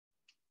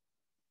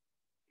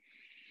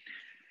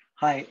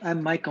Hi,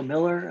 I'm Michael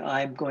Miller.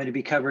 I'm going to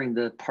be covering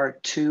the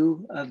part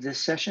two of this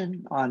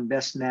session on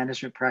best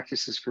management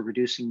practices for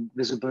reducing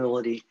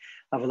visibility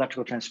of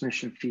electrical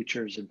transmission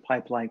features in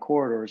pipeline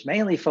corridors,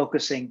 mainly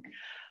focusing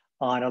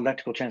on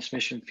electrical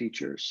transmission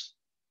features.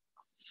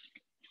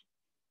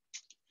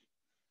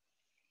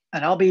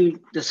 And I'll be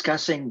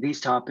discussing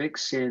these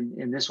topics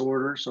in this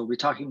order. So we'll be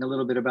talking a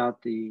little bit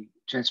about the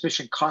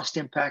transmission cost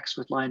impacts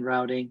with line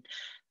routing,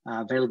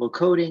 available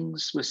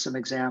coatings with some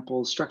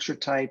examples, structure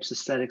types,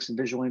 aesthetics, and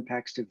visual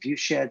impacts to view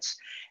sheds,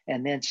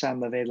 and then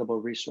some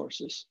available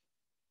resources.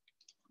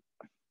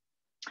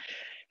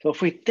 So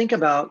if we think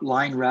about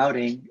line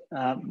routing,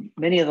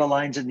 many of the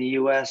lines in the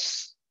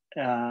US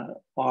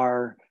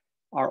are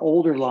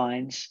older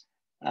lines,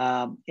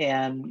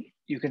 and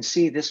you can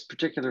see this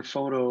particular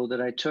photo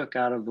that I took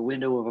out of the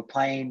window of a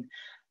plane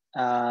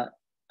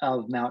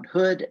of Mount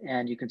Hood,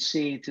 and you can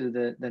see through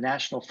the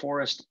national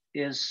forest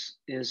is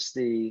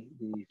the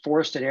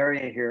forested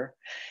area here,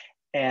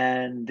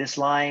 and this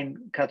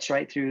line cuts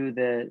right through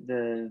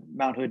the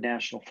Mount Hood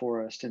National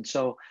Forest. And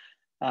so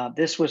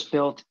this was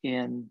built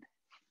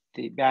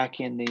back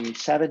in the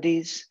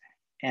 70s,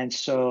 and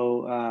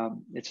so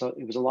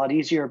it was a lot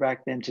easier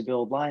back then to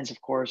build lines,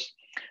 of course,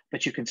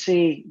 but you can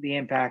see the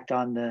impact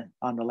on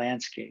the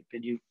landscape,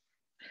 and you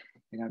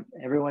know,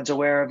 everyone's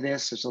aware of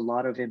this. There's a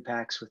lot of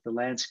impacts with the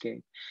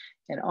landscape.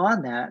 And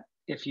on that,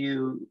 if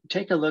you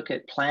take a look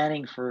at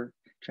planning for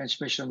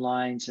transmission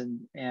lines,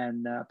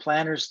 and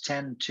planners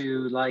tend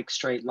to like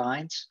straight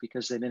lines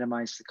because they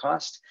minimize the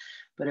cost.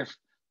 But if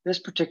this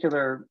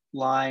particular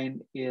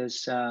line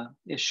is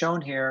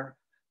shown here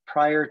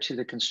prior to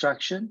the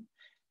construction,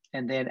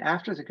 and then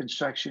after the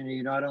construction,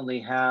 you not only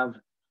have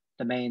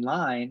the main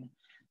line,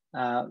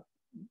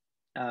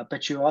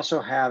 but you also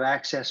have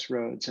access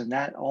roads, and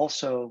that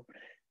also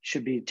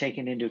should be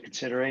taken into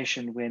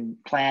consideration when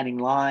planning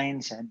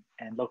lines and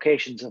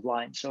locations of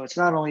lines. So it's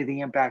not only the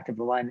impact of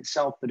the line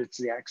itself, but it's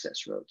the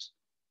access roads.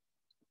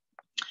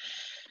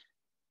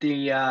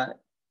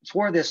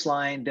 For this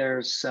line,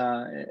 there's,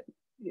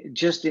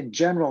 just in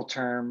general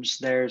terms,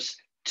 there's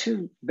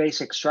two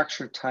basic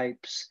structure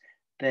types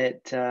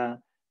that,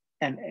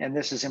 and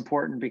this is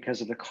important because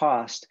of the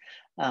cost.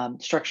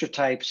 Structure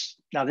types,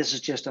 now this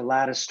is just a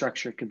lattice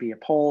structure. It could be a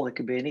pole, it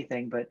could be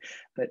anything, but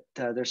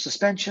there's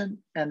suspension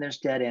and there's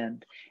dead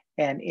end.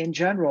 And in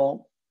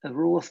general, the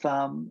rule of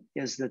thumb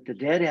is that the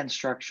dead end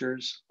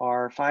structures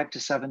are 5 to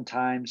 7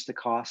 times the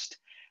cost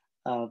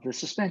of the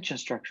suspension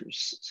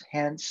structures.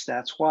 Hence,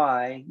 that's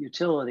why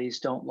utilities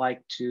don't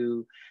like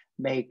to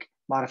make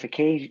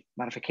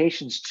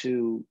modifications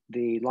to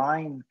the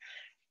line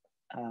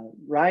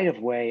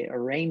right-of-way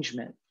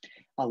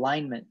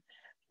alignment,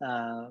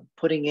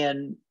 putting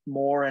in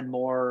more and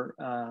more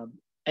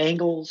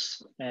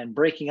angles and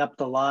breaking up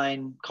the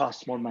line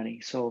costs more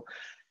money. So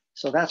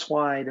that's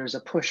why there's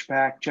a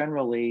pushback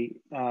generally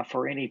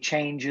for any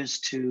changes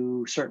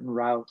to certain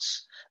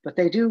routes. But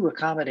they do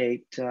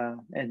accommodate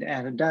and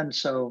have done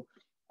so,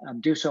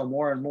 do so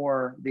more and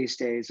more these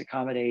days,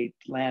 accommodate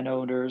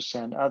landowners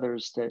and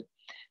others that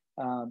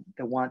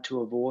want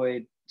to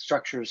avoid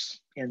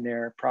structures in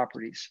their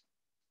properties.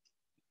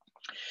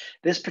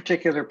 This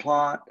particular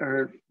plot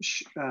or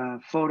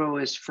photo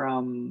is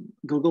from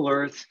Google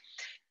Earth,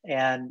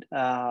 and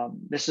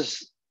this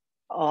is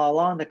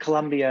along the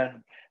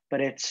Columbia,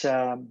 but it's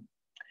the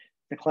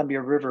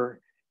Columbia River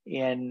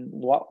in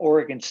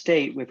Oregon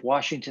State, with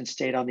Washington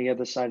State on the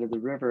other side of the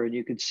river. And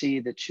you can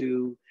see the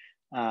two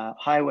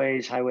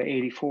highways, Highway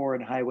 84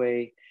 and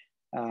Highway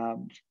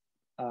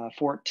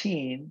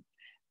 14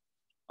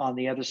 on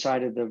the other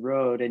side of the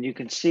road. And you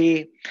can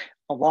see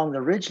along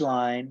the ridge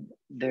line,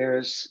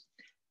 there's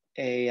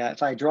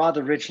if I draw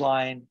the ridge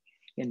line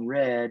in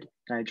red,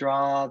 and I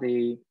draw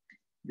the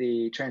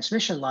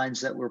transmission lines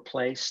that were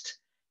placed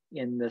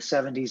in the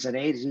 70s and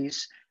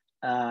 80s,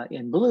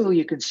 in blue,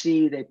 you can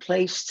see they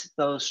placed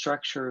those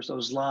structures,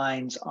 those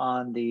lines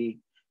on the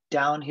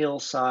downhill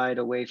side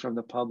away from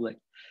the public.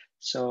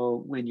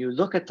 So when you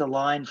look at the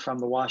line from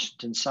the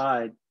Washington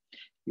side,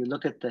 you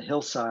look at the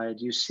hillside,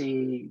 you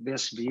see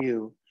this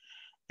view.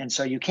 And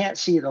so you can't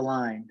see the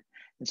line.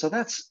 And so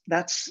that's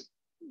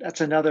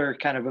another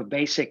kind of a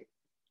basic,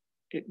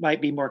 it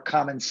might be more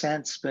common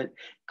sense, but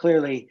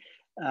clearly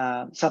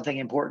something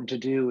important to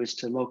do is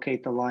to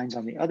locate the lines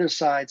on the other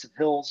sides of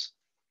hills,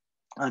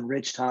 on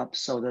ridge tops,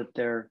 so that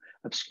they're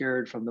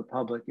obscured from the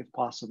public if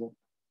possible.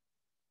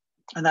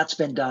 And that's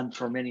been done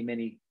for many,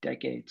 many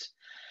decades.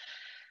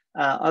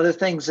 Other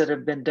things that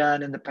have been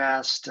done in the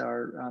past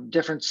are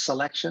different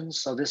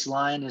selections. So this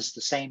line is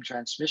the same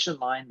transmission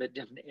line, but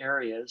different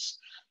areas,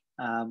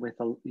 with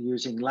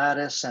using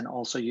lattice and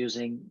also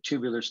using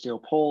tubular steel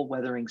pole,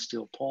 weathering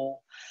steel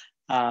pole,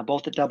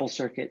 both at double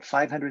circuit,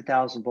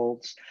 500,000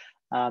 volts.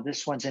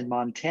 This one's in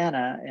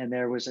Montana, and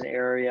there was an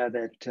area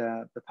that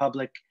the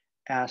public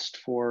asked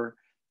for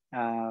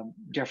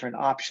different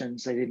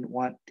options. They didn't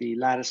want the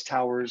lattice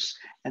towers,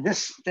 and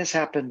this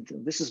happened.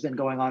 This has been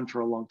going on for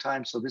a long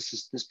time. So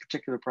this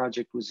particular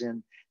project was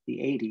in the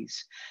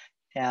 80s,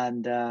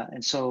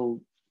 and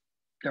so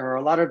there are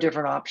a lot of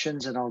different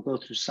options, and I'll go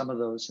through some of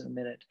those in a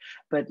minute.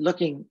 But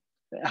looking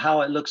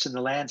how it looks in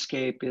the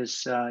landscape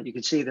is, you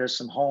can see there's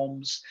some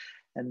homes,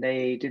 and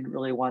they didn't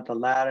really want the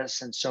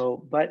lattice. And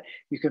so, but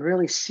you can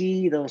really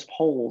see those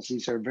poles.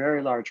 These are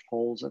very large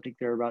poles. I think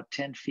they're about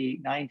 10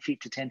 feet, 9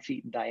 feet to 10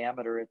 feet in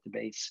diameter at the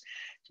base.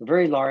 So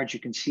very large. You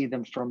can see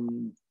them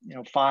from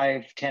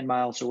 5-10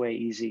 miles away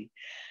easy.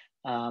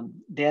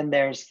 Then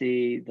there's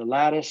the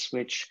lattice,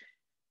 which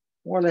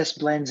more or less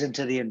blends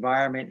into the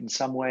environment in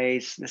some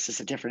ways. This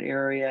is a different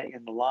area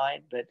in the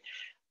line, but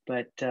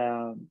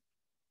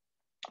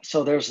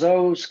so there's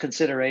those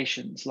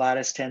considerations.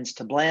 Lattice tends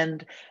to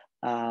blend,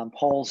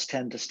 poles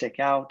tend to stick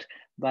out,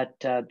 but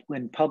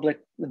when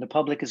the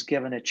public is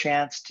given a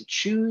chance to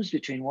choose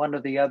between one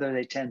or the other,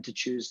 they tend to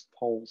choose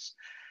poles,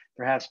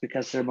 perhaps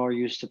because they're more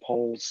used to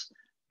poles,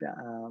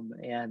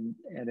 and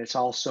it's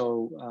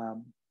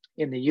also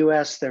in the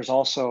U.S. There's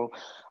also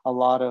a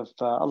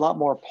lot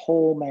more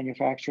pole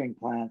manufacturing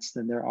plants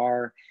than there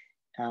are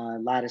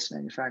lattice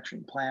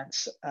manufacturing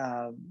plants,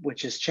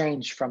 which has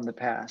changed from the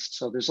past.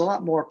 So there's a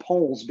lot more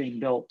poles being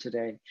built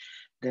today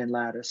than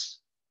lattice.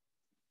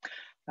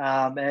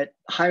 At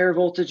higher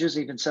voltages,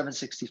 even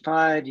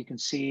 765, you can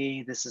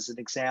see this is an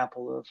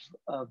example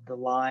of the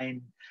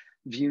line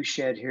view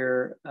shed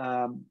here,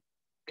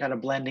 kind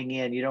of blending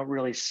in. You don't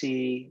really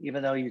see,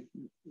 even though you're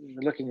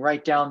looking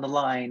right down the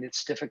line,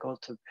 it's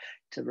difficult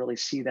to really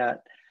see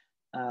that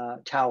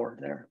tower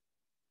there.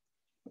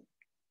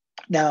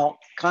 Now,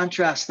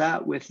 contrast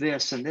that with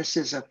this, and this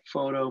is a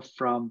photo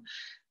from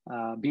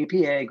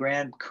BPA,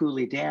 Grand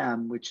Coulee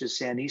Dam, which is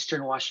in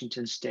eastern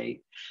Washington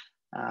state.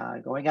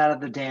 Going out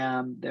of the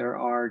dam, there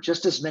are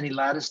just as many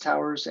lattice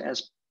towers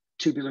as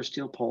tubular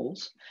steel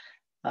poles,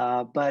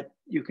 but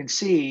you can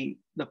see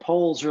the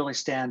poles really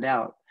stand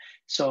out.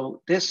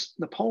 So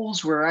the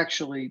poles were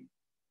actually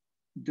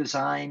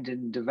designed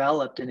and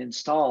developed and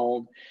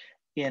installed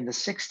in the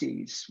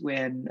 60s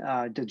when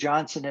the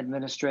Johnson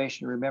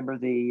administration, remember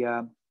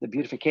the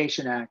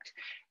Beautification Act.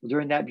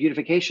 During that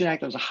Beautification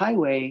Act, there was a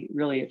highway,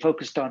 really it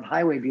focused on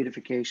highway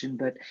beautification,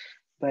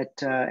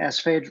 but as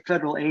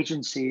federal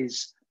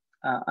agencies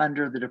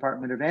under the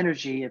Department of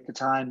Energy at the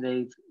time,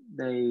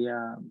 they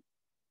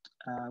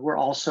were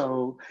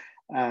also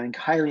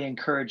highly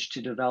encouraged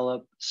to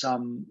develop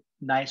some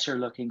nicer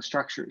looking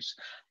structures,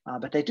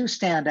 but they do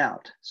stand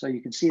out. So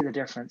you can see the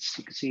difference.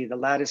 You can see the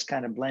lattice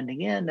kind of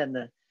blending in and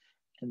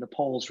the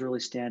poles really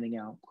standing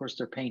out. Of course,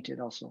 they're painted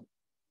also.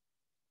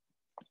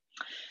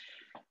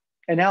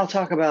 And now I'll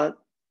talk about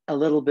a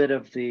little bit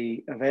of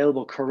the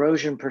available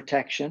corrosion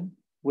protection,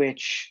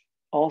 which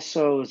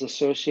also is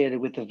associated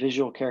with the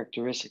visual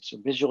characteristics or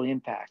visual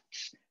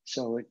impacts.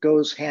 So it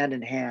goes hand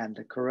in hand,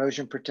 the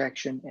corrosion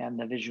protection and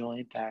the visual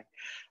impact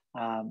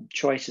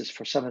choices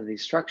for some of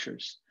these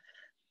structures.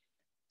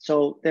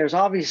 So there's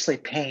obviously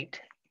paint,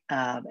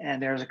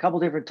 and there's a couple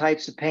different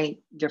types of paint,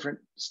 different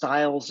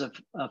styles of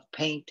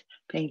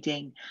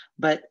painting.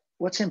 But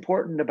what's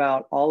important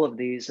about all of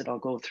these that I'll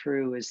go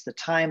through is the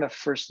time of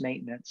first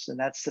maintenance. And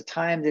that's the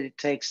time that it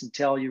takes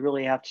until you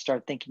really have to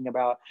start thinking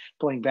about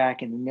going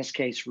back and, in this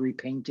case,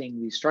 repainting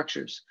these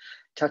structures,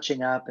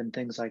 touching up and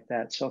things like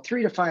that. So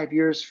 3 to 5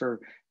 years for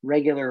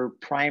regular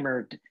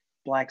primered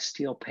black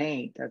steel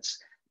paint. That's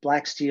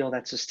black steel,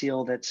 that's a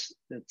steel that's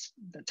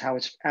how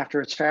it's,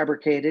 after it's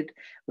fabricated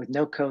with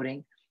no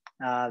coating,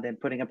 then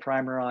putting a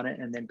primer on it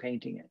and then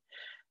painting it.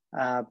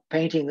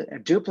 Painting a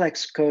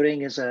duplex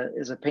coating is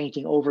a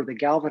painting over the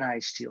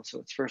galvanized steel.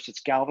 So it's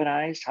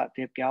galvanized, hot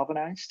dip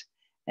galvanized,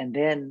 and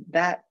then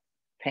that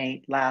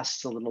paint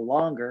lasts a little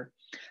longer,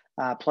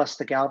 plus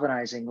the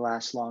galvanizing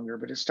lasts longer,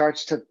 but it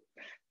starts to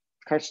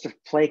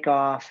flake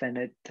off, and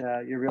it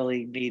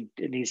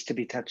needs to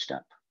be touched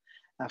up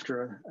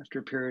after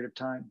a period of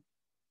time.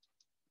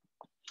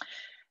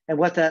 And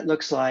what that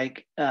looks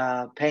like,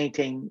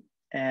 painting,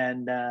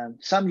 and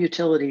some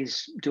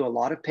utilities do a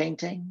lot of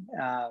painting.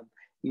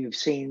 You've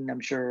seen, I'm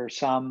sure,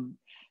 some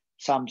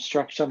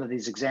of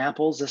these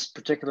examples. This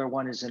particular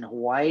one is in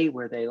Hawaii,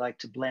 where they like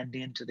to blend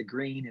into the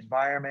green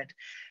environment.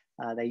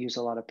 They use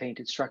a lot of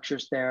painted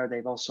structures there.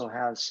 They've also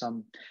have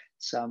some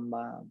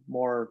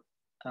more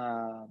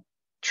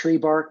tree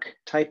bark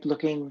type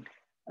looking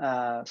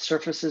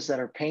surfaces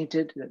that are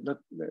painted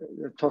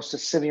they're supposed to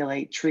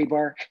simulate tree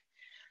bark.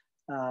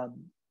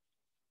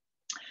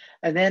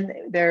 And then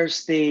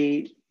there's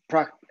the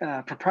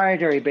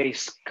proprietary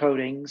based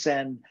coatings,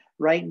 and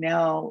right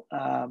now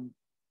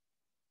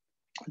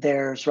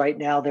there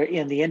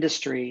in the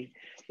industry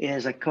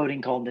is a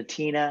coating called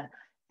Natina,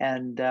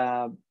 and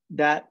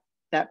that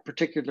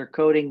particular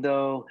coating,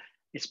 though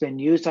it's been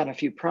used on a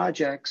few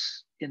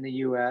projects in the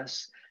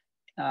U.S.,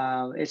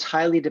 it's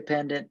highly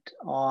dependent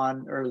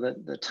on, or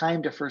the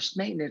time to first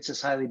maintenance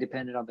is highly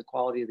dependent on the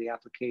quality of the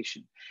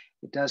application.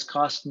 It does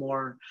cost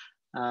more.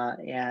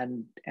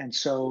 And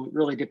so it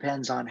really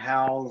depends on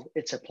how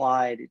it's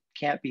applied. It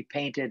can't be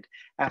painted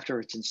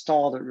after it's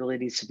installed. It really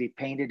needs to be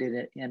painted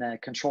in a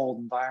controlled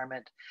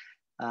environment,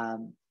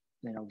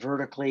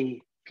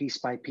 vertically, piece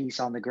by piece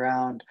on the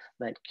ground,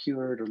 let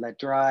cured or let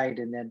dried,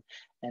 and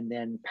and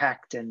then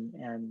packed and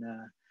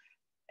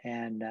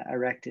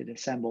erected,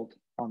 assembled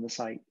on the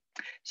site.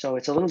 So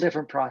it's a little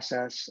different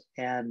process,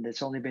 and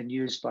it's only been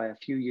used by a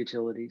few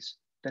utilities,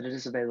 but it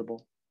is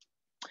available.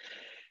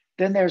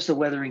 Then there's the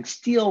weathering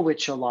steel,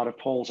 which a lot of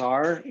poles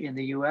are in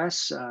the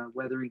US.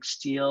 Weathering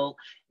steel,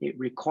 it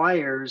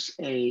requires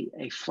a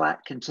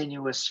flat,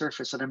 continuous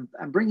surface. And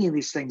I'm bringing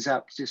these things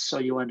up just so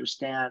you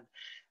understand,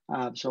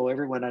 so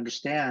everyone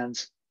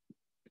understands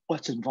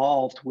what's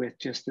involved with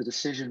just the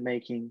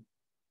decision-making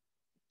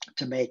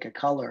to make a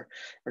color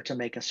or to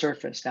make a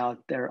surface. Now,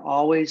 they're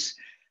always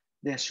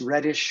this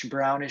reddish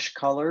brownish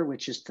color,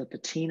 which is the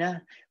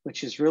patina,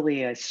 which is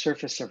really a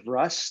surface of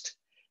rust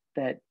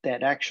that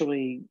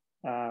actually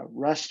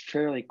rust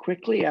fairly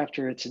quickly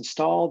after it's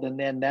installed. And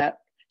then that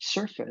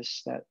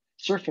surface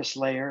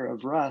layer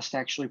of rust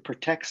actually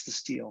protects the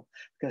steel,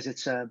 because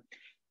it's a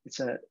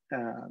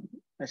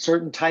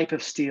certain type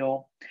of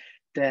steel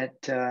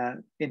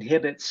that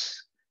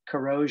inhibits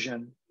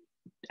corrosion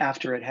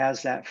after it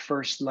has that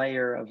first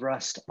layer of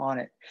rust on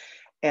it.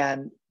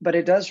 But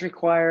it does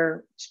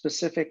require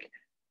specific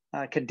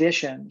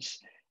conditions.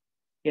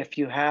 If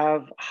you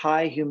have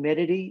high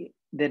humidity,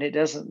 then it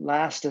doesn't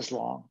last as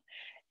long.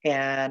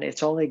 And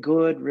it's only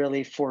good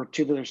really for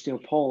tubular steel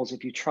poles.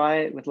 If you try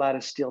it with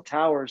lattice steel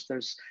towers,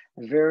 there's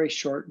a very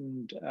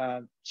shortened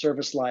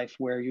service life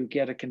where you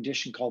get a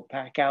condition called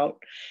pack out,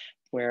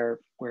 where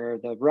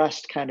the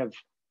rust kind of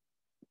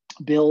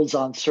builds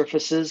on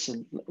surfaces,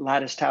 and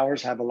lattice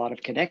towers have a lot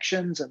of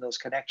connections, and those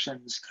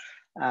connections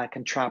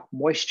can trap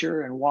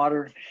moisture and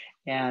water,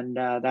 and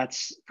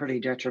that's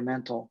pretty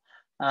detrimental.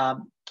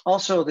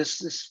 Also,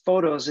 this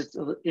photos, it's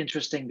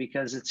interesting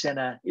because it's in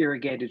an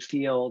irrigated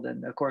field,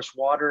 and of course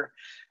water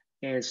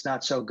is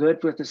not so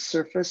good with the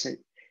surface.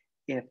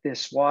 If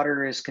this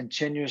water is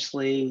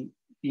continuously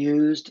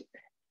used,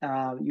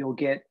 you'll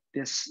get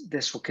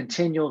this will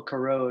continue to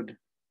corrode.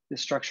 The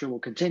structure will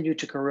continue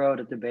to corrode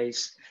at the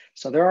base.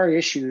 So there are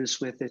issues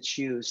with its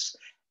use,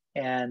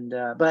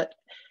 but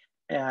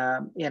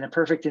in a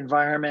perfect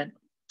environment,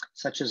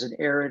 such as an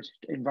arid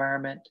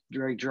environment,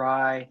 very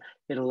dry,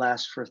 it'll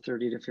last for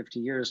 30 to 50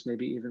 years,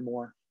 maybe even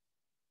more.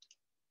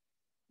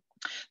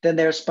 Then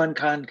there's spun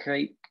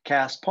concrete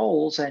cast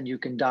poles, and you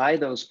can dye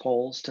those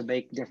poles to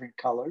make different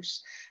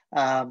colors.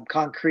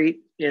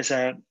 Concrete is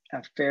a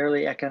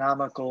fairly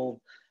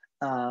economical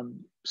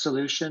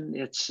solution.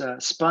 It's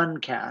spun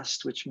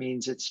cast, which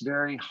means it's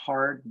very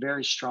hard,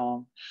 very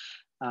strong,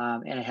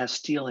 and it has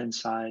steel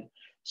inside.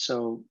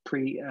 So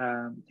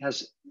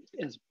has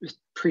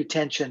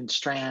pre-tensioned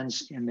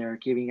strands in there,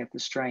 giving it the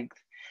strength.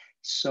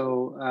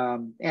 So,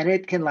 and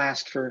it can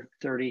last for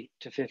 30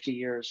 to 50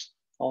 years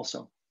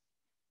also.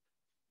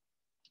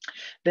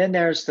 Then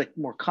there's the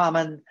more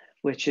common,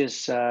 which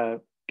is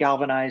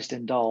galvanized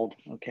and dulled,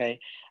 okay,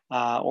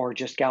 or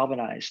just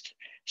galvanized.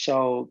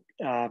 So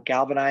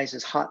galvanized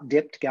is hot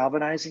dipped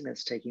galvanizing.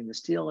 That's taking the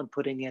steel and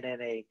putting it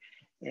in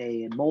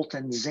a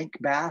molten zinc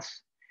bath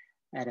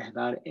at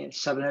about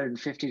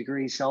 750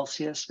 degrees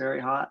Celsius, very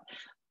hot.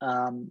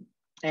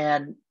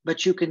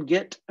 But you can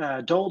get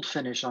a dulled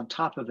finish on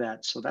top of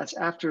that. So that's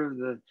after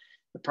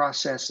the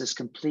process is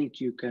complete,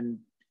 you can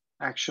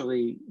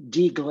actually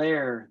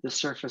deglare the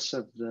surface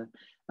of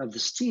the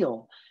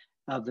steel,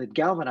 of the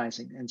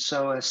galvanizing. And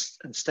so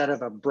instead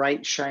of a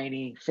bright,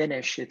 shiny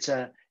finish, it's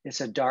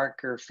a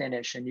darker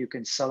finish, and you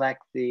can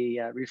select the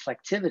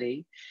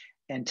reflectivity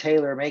and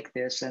tailor make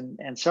this.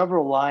 And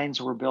several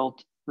lines were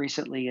built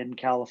recently in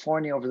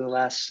California over the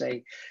last,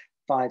 say,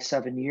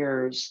 5-7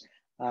 years.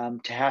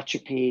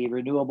 Tehachapi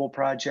renewable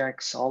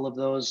projects, all of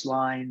those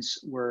lines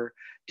were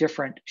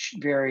different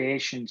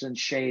variations and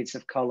shades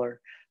of color,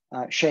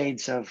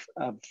 shades of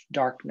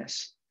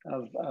darkness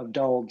of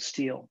dulled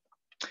steel.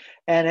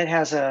 And it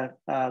has a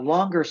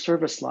longer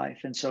service life.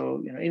 And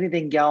so,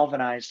 anything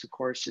galvanized, of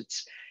course,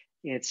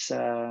 it's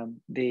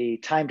the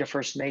time to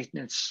first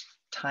maintenance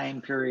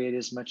time period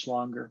is much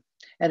longer.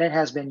 And it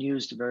has been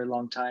used a very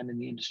long time in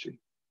the industry.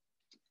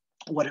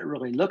 What it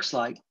really looks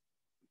like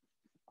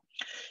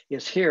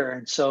is here.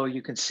 And so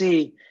you can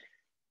see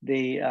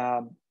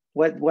the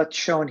what's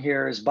shown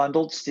here is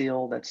bundled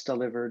steel that's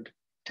delivered,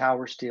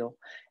 tower steel,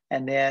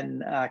 and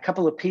then a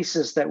couple of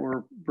pieces that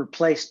were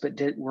replaced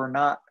but were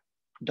not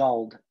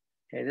dulled.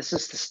 Okay, this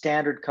is the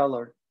standard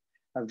color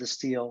of the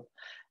steel,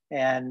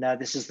 and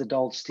this is the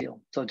dulled steel.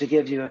 So to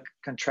give you a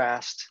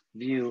contrast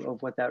view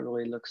of what that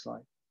really looks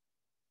like.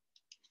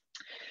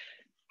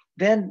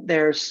 Then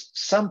there's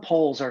some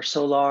poles are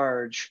so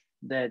large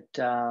that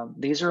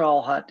these are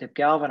all hot dip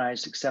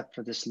galvanized except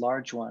for this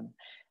large one.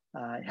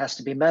 It has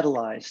to be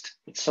metallized.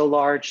 It's so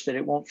large that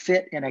it won't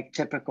fit in a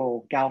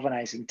typical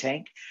galvanizing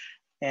tank.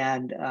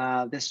 And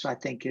this, I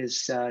think,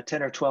 is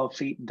 10 or 12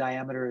 feet in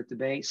diameter at the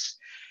base.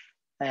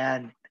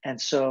 And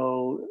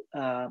so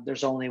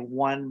there's only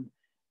one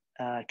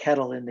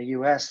kettle in the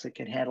US that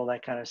can handle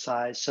that kind of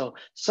size. So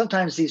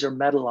sometimes these are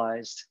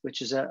metallized,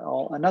 which is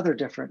another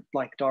different,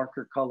 like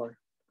darker color.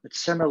 It's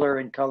similar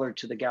in color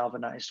to the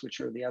galvanized,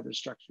 which are the other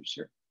structures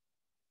here.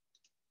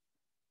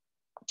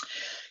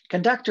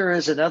 Conductor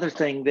is another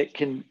thing that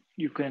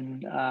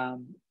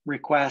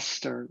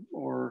request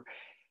or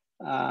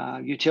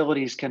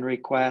utilities can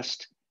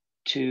request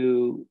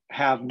to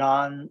have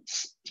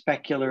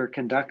non-specular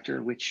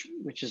conductor, which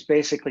is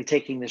basically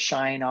taking the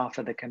shine off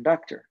of the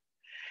conductor.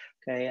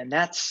 Okay, and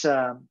that's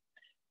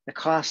the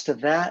cost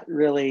of that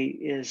really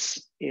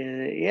is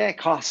yeah, it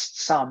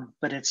costs some,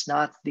 but it's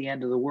not the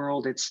end of the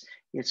world.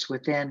 It's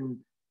within,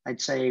 I'd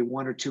say,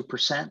 1 or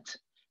 2%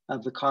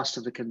 of the cost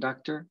of the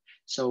conductor.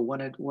 So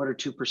 1 or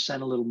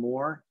 2%, a little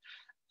more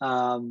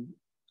on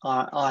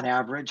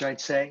average,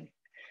 I'd say.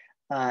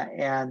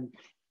 And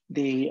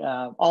the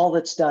all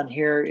that's done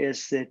here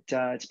is that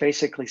it's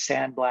basically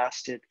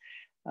sandblasted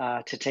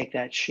to take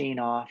that sheen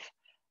off,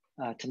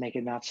 to make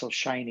it not so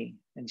shiny,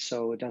 and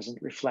so it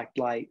doesn't reflect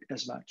light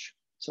as much.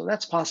 So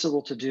that's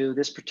possible to do.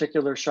 This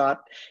particular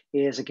shot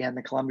is, again,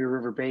 the Columbia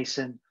River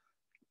Basin,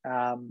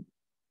 and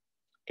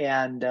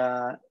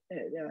I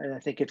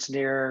think it's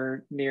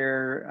near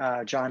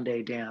John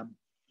Day Dam,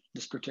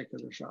 this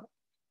particular shot.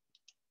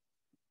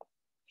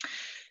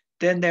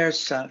 Then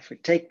there's, if we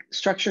take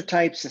structure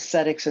types,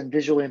 aesthetics, and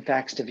visual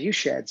impacts to view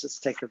sheds, let's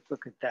take a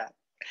look at that.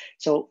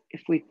 So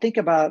if we think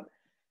about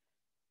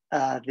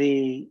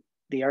the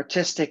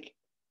artistic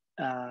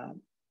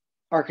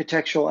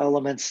architectural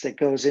elements that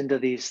goes into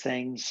these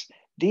things,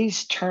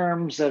 these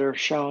terms that are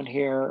shown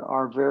here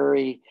are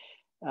very,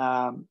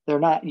 they're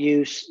not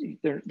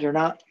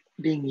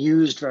being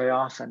used very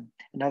often.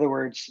 In other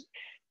words,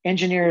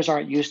 engineers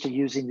aren't used to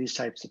using these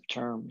types of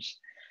terms.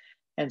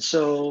 And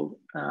so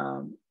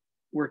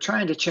we're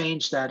trying to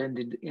change that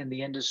in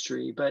the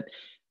industry, but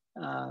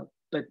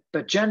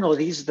generally,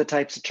 these are the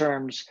types of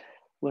terms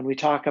when we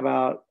talk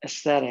about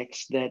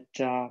aesthetics that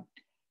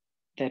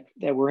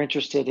we're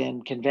interested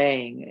in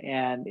conveying.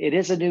 And it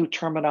is a new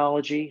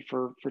terminology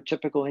for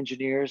typical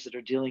engineers that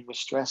are dealing with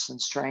stress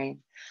and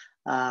strain,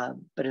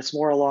 but it's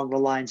more along the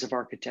lines of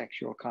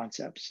architectural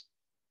concepts.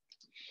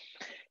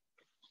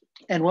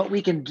 And what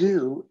we can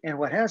do, and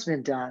what has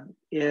been done,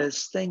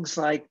 is things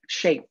like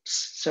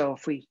shapes. So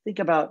if we think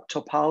about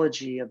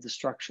topology of the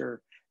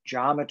structure,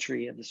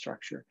 geometry of the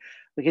structure,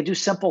 we can do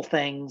simple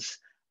things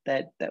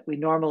that we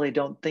normally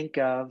don't think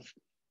of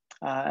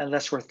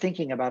unless we're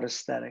thinking about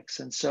aesthetics.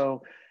 And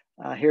so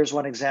here's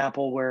one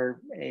example where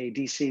a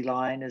DC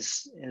line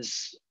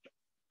is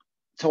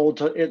told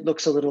to, it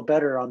looks a little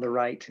better on the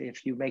right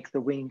if you make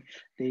the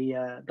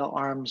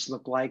arms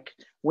look like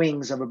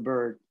wings of a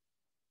bird.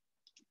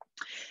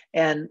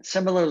 And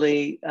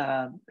similarly,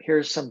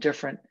 here's some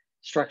different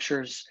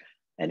structures.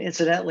 And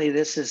incidentally,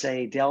 this is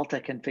a delta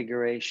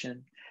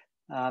configuration.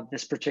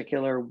 This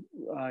particular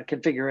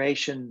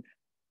configuration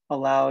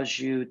allows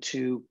you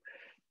to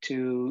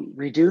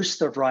reduce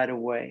the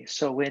right-of-way.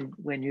 So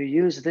when you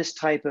use this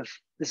type of,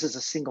 this is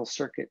a single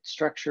circuit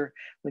structure,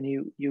 when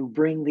you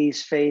bring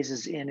these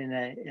phases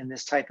in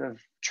this type of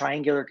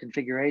triangular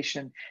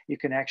configuration, you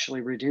can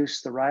actually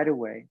reduce the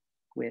right-of-way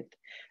width.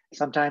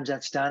 Sometimes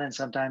that's done and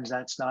sometimes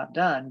that's not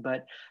done,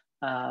 but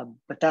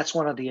that's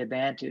one of the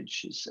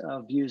advantages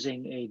of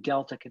using a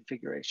delta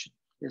configuration,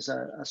 is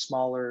a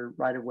smaller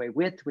right-of-way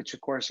width, which of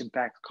course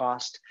impacts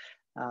cost,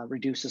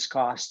 reduces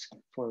cost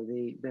for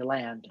the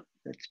land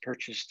that's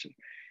purchased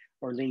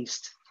or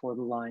leased for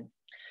the line.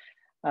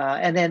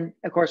 And then,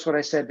 of course, what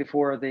I said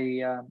before,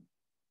 the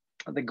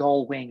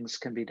gull wings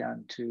can be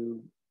done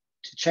to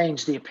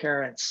change the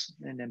appearance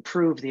and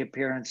improve the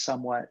appearance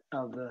somewhat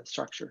of the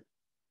structure.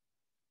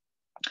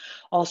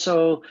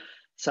 Also,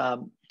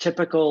 some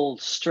typical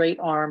straight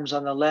arms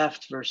on the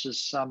left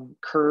versus some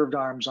curved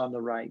arms on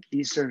the right.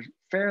 These are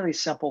fairly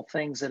simple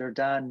things that are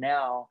done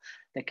now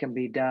that can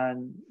be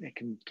done, it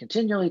can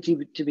continually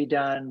to be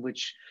done,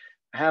 which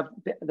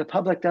the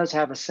public does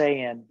have a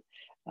say in.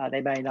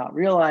 They may not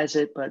realize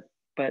it, but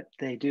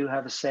they do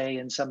have a say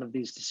in some of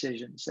these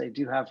decisions. They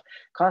do have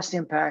cost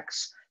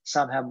impacts.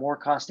 Some have more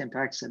cost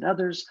impacts than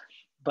others,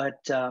 but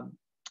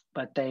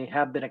they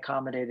have been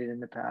accommodated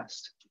in the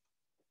past.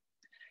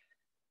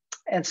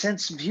 And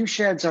since view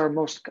sheds are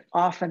most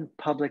often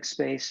public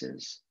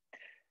spaces,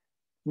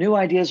 new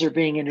ideas are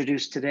being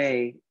introduced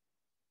today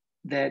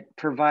that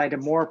provide a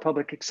more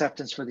public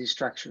acceptance for these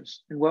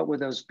structures. And what would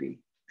those be?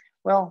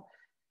 Well,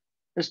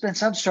 there's been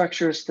some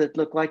structures that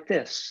look like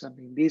this. I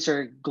mean, these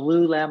are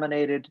glue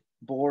laminated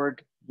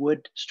board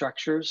wood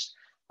structures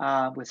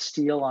with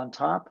steel on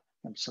top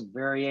and some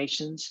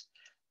variations.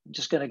 I'm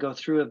just going to go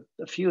through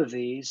a few of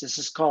these. This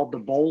is called the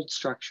bold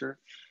structure.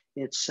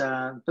 It's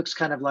looks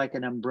kind of like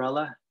an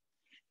umbrella,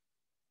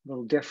 a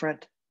little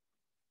different.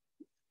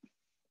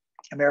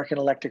 American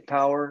Electric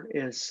Power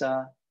has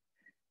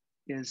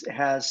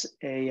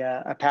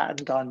a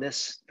patent on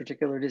this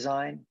particular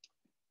design.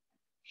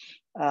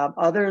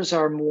 Others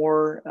are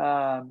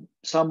more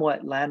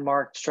somewhat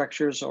landmark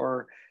structures,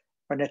 or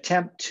an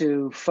attempt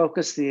to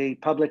focus the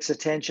public's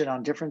attention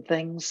on different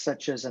things,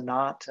 such as a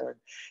knot,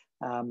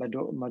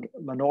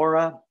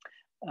 menorah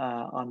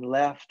on the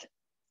left,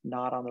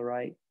 knot on the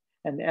right.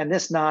 And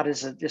this knot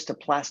is just a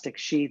plastic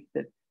sheath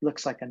that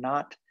looks like a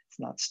knot. It's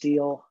not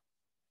steel.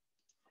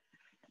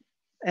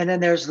 And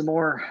then there's the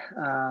more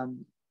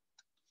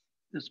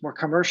there's more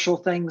commercial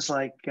things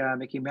like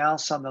Mickey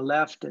Mouse on the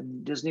left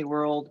and Disney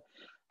World.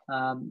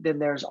 Then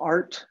there's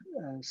art,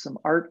 some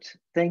art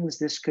things.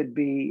 This could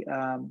be,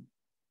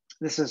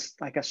 this is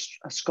like a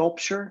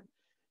sculpture.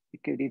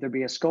 It could either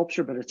be a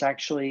sculpture, but it's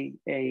actually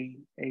a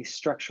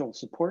structural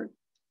support.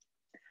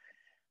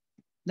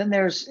 Then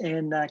there's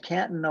in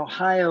Canton,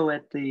 Ohio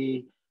at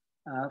the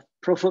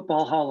Pro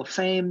Football Hall of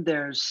Fame,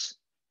 there's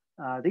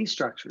these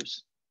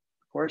structures,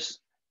 of course.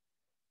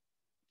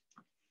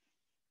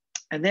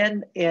 And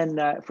then in,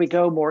 if we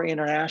go more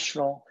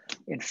international,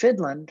 in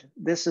Finland,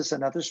 this is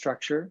another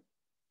structure.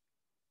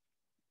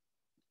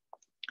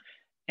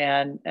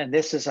 And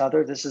this is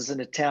other, this is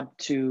an attempt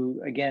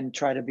to, again,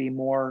 try to be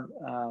more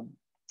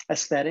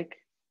aesthetic.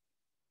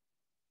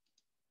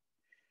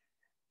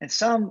 And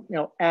some,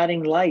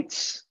 adding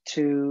lights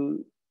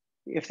to,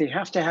 if they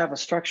have to have a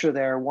structure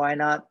there, why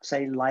not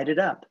say light it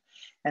up?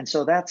 And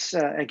so that's,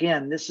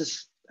 again, this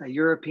is a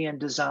European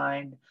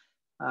design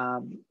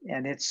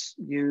and it's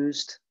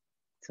used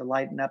to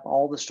lighten up.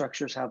 All the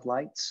structures have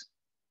lights.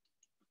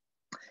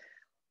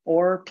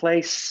 Or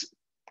place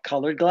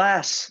colored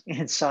glass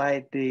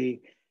inside the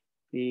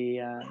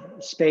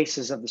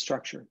spaces of the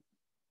structure.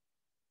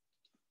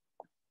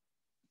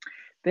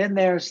 Then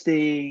there's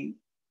the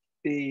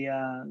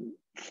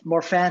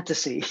more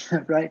fantasy,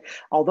 right?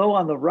 Although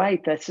on the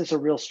right, that's just a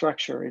real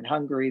structure. In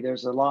Hungary,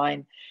 there's a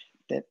line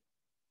that's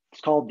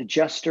called the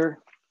Jester,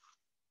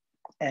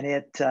 and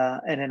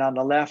then on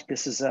the left,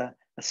 this is a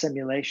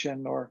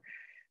simulation, or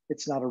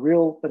it's not a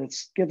real, but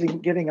it's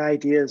giving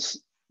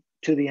ideas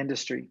to the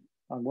industry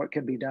on what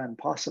can be done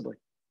possibly.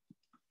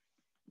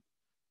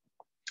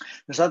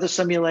 There's other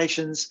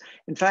simulations.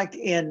 In fact,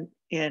 in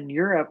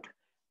Europe,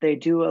 they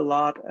do a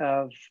lot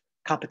of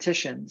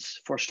competitions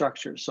for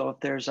structures. So if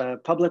there's a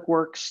public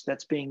works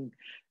that's being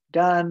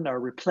done or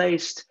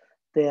replaced,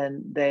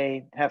 then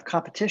they have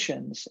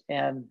competitions,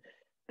 and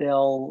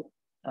they'll,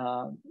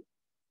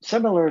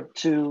 similar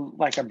to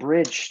like a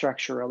bridge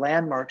structure, a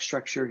landmark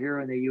structure here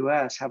in the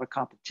US, have a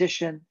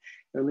competition,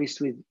 or at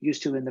least we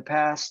used to in the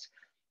past,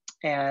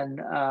 and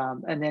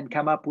then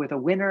come up with a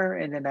winner,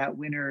 and then that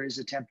winner is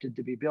attempted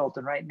to be built.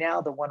 And right now,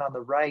 the one on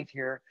the right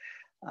here,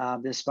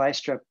 this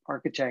Bijstrup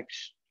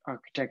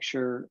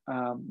architecture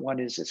one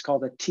it's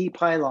called a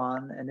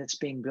T-pylon, and it's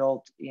being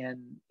built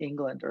in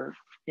England, or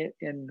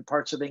in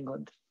parts of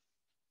England.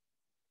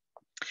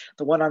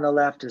 The one on the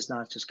left is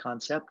not just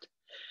concept.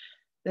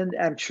 And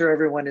I'm sure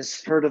everyone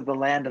has heard of the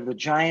Land of the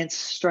Giants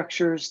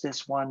structures.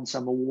 This won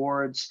some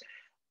awards,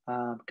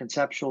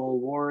 conceptual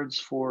awards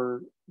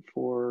for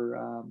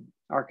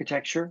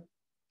architecture.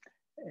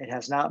 It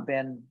has not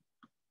been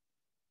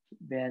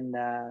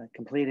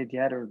completed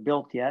yet or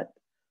built yet,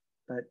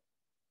 but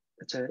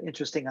it's an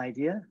interesting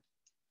idea.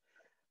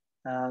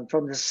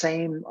 From the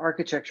same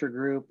architecture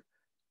group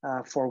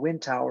for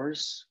wind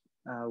towers,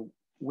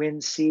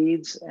 Wind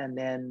Seeds, and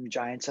then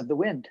Giants of the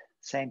Wind,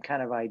 same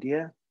kind of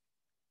idea.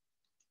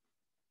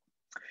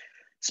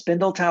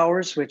 Spindle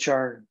towers, which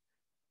are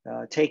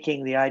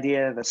taking the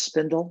idea of a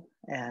spindle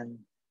and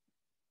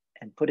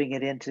putting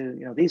it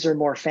into, these are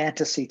more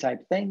fantasy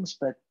type things,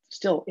 but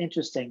still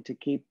interesting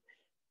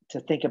to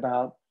think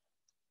about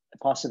the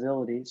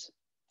possibilities.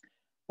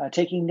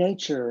 Taking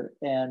nature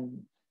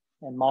and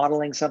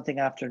modeling something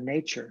after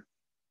nature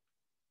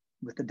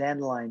with the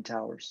dandelion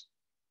towers.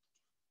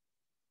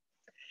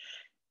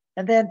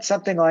 And then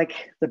something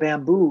like the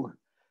bamboo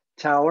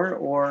tower,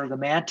 or the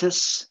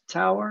mantis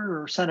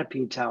tower, or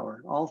centipede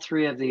tower. All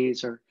three of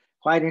these are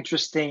quite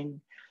interesting,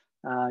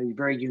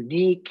 very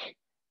unique,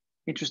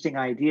 interesting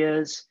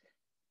ideas,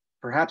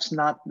 perhaps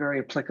not very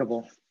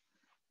applicable.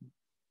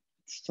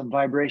 Some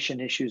vibration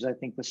issues, I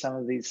think, with some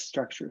of these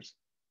structures.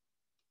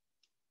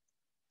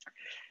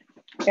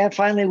 And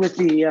finally, with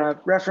the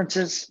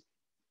references,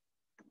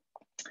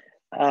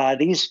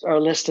 these are a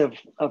list of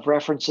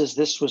references.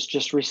 This was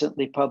just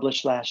recently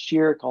published last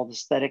year, called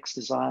Aesthetic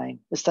Design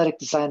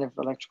of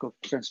Electrical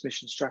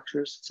Transmission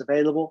Structures. It's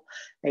available,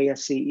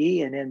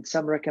 ASCE, and in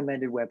some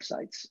recommended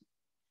websites.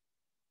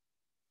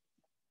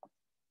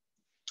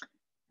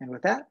 And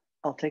with that,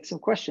 I'll take some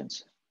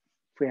questions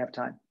if we have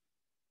time.